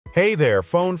Hey there,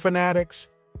 phone fanatics!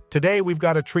 Today we've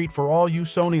got a treat for all you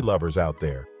Sony lovers out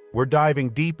there. We're diving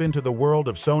deep into the world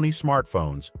of Sony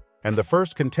smartphones, and the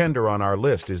first contender on our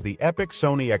list is the epic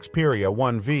Sony Xperia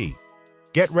 1V.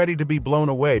 Get ready to be blown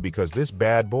away because this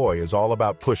bad boy is all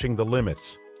about pushing the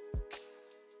limits.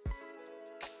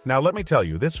 Now let me tell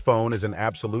you, this phone is an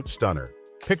absolute stunner.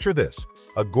 Picture this,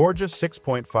 a gorgeous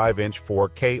 6.5-inch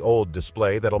 4K OLED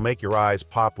display that'll make your eyes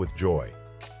pop with joy.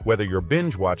 Whether you're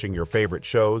binge-watching your favorite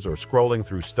shows or scrolling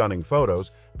through stunning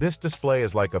photos, this display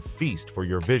is like a feast for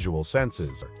your visual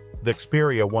senses. The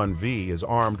Xperia 1V is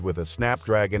armed with a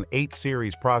Snapdragon 8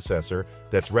 series processor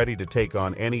that's ready to take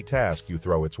on any task you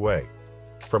throw its way.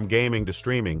 From gaming to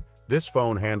streaming, this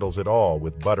phone handles it all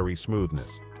with buttery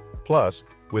smoothness. Plus,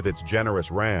 with its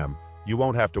generous RAM, you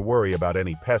won't have to worry about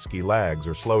any pesky lags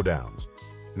or slowdowns.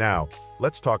 Now,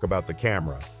 let's talk about the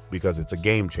camera, because it's a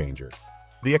game changer.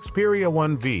 The Xperia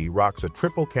 1V rocks a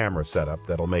triple camera setup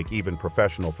that'll make even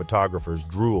professional photographers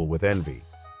drool with envy.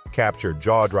 Capture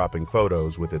jaw-dropping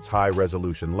photos with its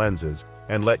high-resolution lenses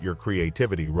and let your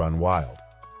creativity run wild.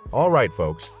 All right,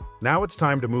 folks, now it's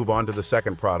time to move on to the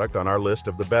second product on our list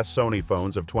of the best Sony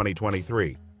phones of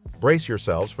 2023. Brace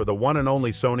yourselves for the one and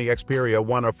only Sony Xperia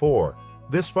 1A4.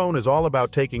 This phone is all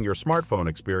about taking your smartphone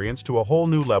experience to a whole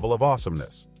new level of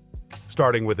awesomeness.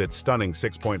 Starting with its stunning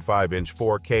 6.5-inch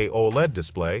 4K OLED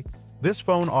display, this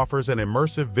phone offers an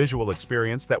immersive visual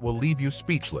experience that will leave you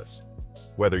speechless.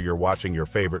 Whether you're watching your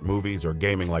favorite movies or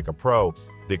gaming like a pro,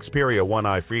 the Xperia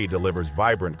 1A4 delivers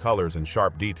vibrant colors and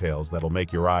sharp details that'll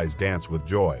make your eyes dance with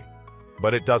joy.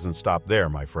 But it doesn't stop there,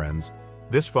 my friends.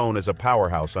 This phone is a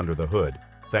powerhouse under the hood,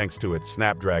 thanks to its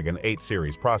Snapdragon 8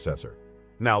 series processor.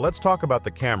 Now let's talk about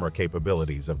the camera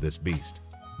capabilities of this beast.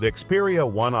 The Xperia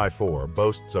 1A4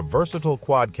 boasts a versatile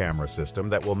quad-camera system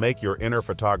that will make your inner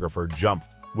photographer jump.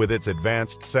 With its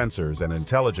advanced sensors and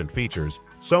intelligent features,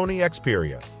 Sony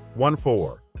Xperia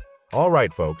 1A4. All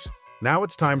right, folks, now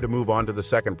it's time to move on to the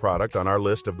second product on our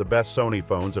list of the best Sony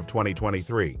phones of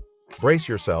 2023. Brace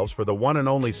yourselves for the one and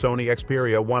only Sony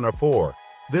Xperia 1A4.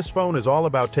 This phone is all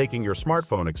about taking your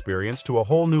smartphone experience to a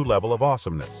whole new level of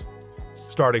awesomeness.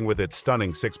 Starting with its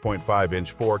stunning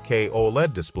 6.5-inch 4K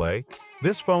OLED display,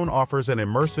 this phone offers an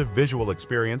immersive visual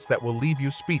experience that will leave you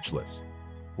speechless.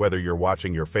 Whether you're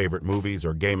watching your favorite movies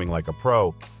or gaming like a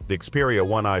pro, the Xperia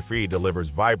 1A4 delivers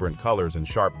vibrant colors and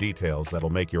sharp details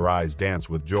that'll make your eyes dance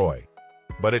with joy.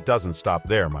 But it doesn't stop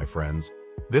there, my friends.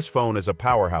 This phone is a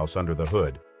powerhouse under the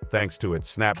hood, thanks to its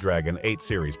Snapdragon 8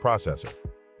 series processor.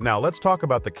 Now let's talk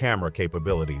about the camera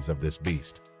capabilities of this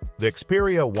beast. The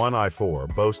Xperia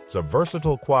 1A4 boasts a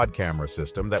versatile quad-camera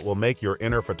system that will make your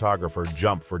inner photographer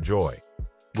jump for joy.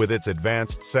 With its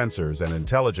advanced sensors and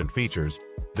intelligent features,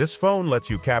 this phone lets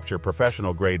you capture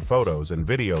professional-grade photos and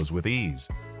videos with ease.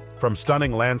 From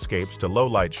stunning landscapes to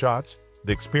low-light shots,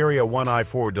 the Xperia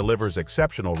 1A4 delivers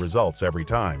exceptional results every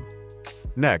time.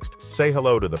 Next, say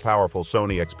hello to the powerful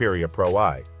Sony Xperia Pro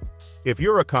I. If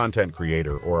you're a content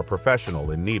creator or a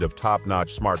professional in need of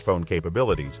top-notch smartphone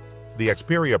capabilities, the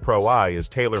Xperia Pro I is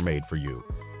tailor-made for you.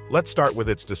 Let's start with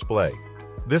its display.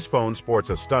 This phone sports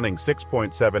a stunning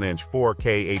 6.7-inch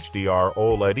 4K HDR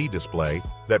OLED display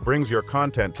that brings your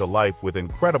content to life with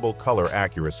incredible color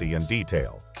accuracy and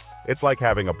detail. It's like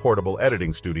having a portable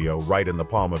editing studio right in the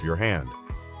palm of your hand.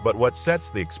 But what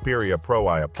sets the Xperia Pro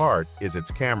I apart is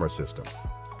its camera system.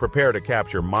 Prepare to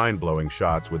capture mind-blowing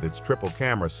shots with its triple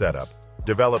camera setup,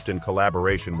 developed in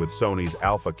collaboration with Sony's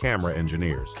Alpha camera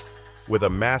engineers. With a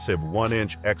massive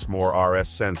 1-inch Exmor RS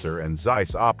sensor and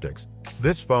Zeiss optics,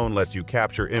 this phone lets you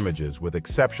capture images with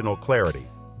exceptional clarity,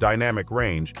 dynamic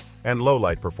range, and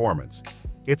low-light performance.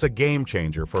 It's a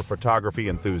game-changer for photography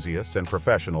enthusiasts and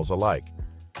professionals alike.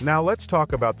 Now let's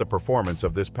talk about the performance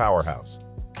of this powerhouse.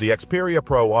 The Xperia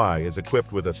Pro I is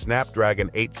equipped with a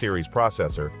Snapdragon 8 series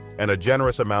processor and a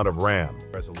generous amount of RAM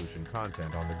resolution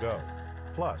content on the go.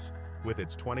 Plus, with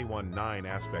its 21:9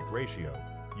 aspect ratio,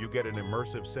 you get an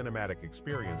immersive cinematic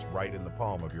experience right in the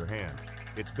palm of your hand.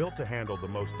 It's built to handle the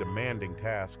most demanding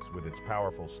tasks with its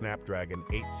powerful Snapdragon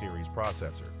 8 series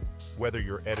processor. Whether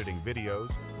you're editing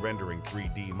videos, rendering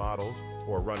 3D models,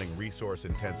 or running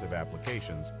resource-intensive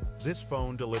applications, this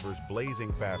phone delivers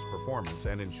blazing fast performance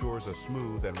and ensures a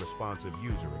smooth and responsive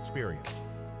user experience.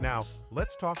 Now,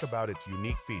 let's talk about its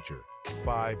unique feature,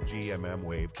 5G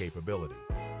mmWave capability.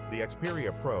 The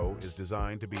Xperia Pro is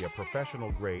designed to be a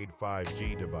professional-grade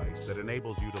 5G device that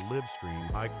enables you to live-stream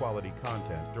high-quality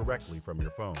content directly from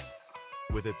your phone.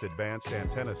 With its advanced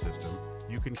antenna system,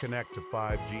 you can connect to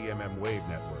 5G mmWave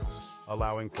networks,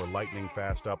 allowing for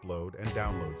lightning-fast upload and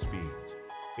download speeds.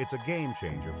 It's a game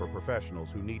changer for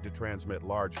professionals who need to transmit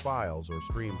large files or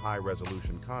stream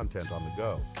high-resolution content on the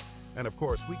go. And of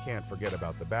course, we can't forget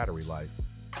about the battery life.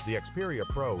 The Xperia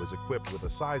Pro is equipped with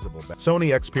a sizable Sony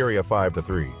Xperia 5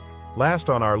 III. Last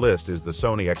on our list is the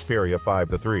Sony Xperia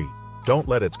 5 III. Don't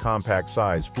let its compact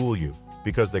size fool you,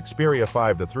 because the Xperia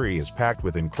 5 III is packed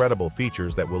with incredible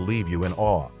features that will leave you in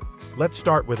awe. Let's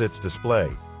start with its display.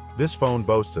 This phone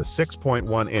boasts a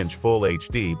 6.1-inch Full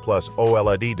HD plus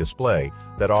OLED display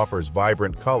that offers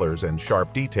vibrant colors and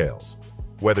sharp details.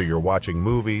 Whether you're watching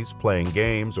movies, playing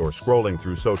games, or scrolling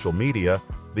through social media,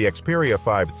 the Xperia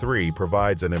 5 III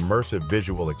provides an immersive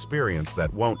visual experience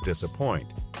that won't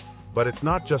disappoint. But it's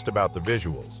not just about the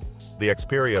visuals. The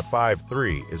Xperia 5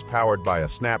 III is powered by a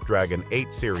Snapdragon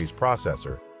 8 series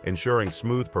processor, ensuring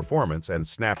smooth performance and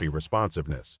snappy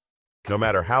responsiveness. No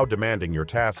matter how demanding your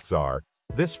tasks are,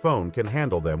 this phone can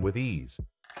handle them with ease.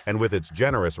 And with its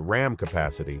generous RAM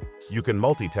capacity, you can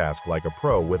multitask like a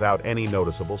pro without any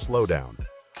noticeable slowdown.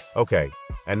 Okay,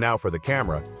 and now for the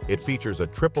camera, it features a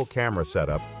triple camera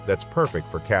setup that's perfect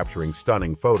for capturing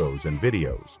stunning photos and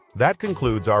videos. That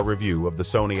concludes our review of the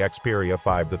Sony Xperia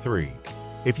 5 III.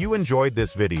 If you enjoyed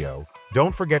this video,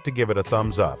 don't forget to give it a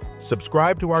thumbs up,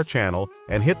 subscribe to our channel,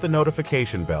 and hit the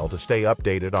notification bell to stay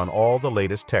updated on all the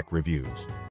latest tech reviews.